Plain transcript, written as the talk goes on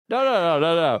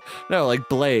No, like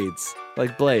blades.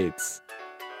 Like blades.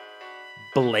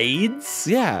 Blades?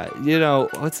 Yeah,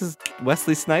 what's his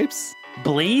Wesley Snipes?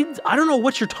 Blades? I don't know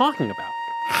what you're talking about.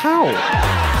 How?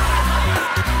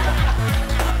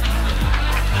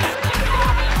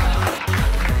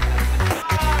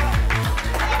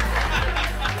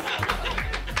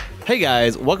 Hey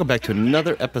guys, welcome back to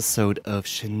another episode of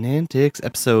Shenantics,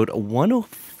 episode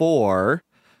 104.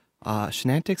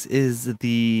 Shenantics is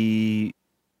the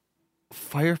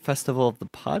Fire Festival of the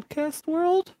podcast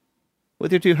world?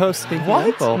 With your two hosts, Stinky What?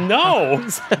 Michael. No,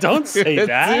 don't say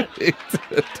that.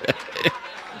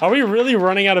 Are we really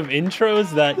running out of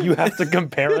intros that you have to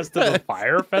compare us to the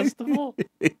Fire Festival?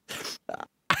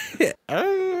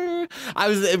 I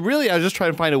was just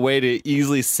trying to find a way to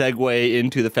easily segue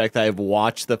into the fact that I've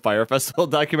watched the Fire Festival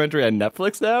documentary on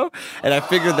Netflix now, and I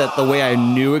figured that the way I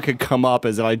knew it could come up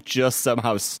is if I just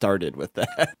somehow started with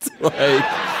that.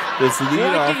 This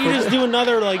lead off. You just do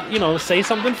another, say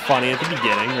something funny at the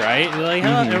beginning, right? You're like,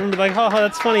 everyone be like,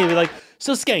 that's funny. And be like,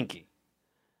 so Skanky,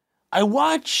 I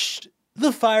watched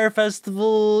the Fire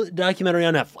Festival documentary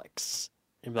on Netflix.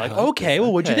 And be like, okay,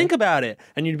 well, what'd you think about it?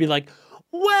 And you'd be like,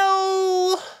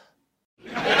 well,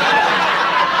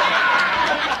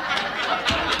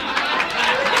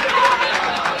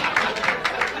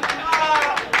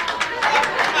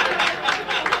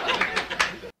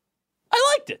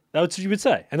 I liked it. That's what you would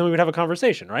say. And then we would have a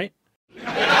conversation, right?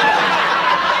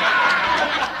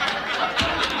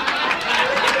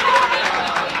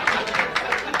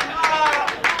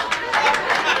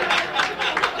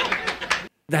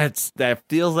 That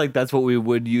feels like that's what we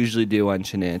would usually do on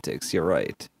Shenantics. You're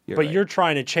right. You're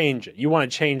trying to change it. You want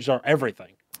to change our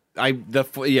everything. I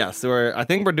think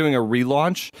we're doing a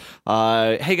relaunch.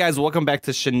 Hey guys, welcome back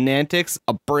to Shenantics,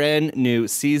 a brand new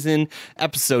season,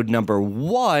 episode number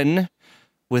 1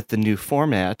 with the new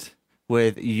format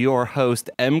with your host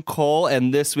M. Cole,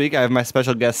 and this week I have my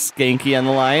special guest Skanky on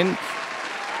the line.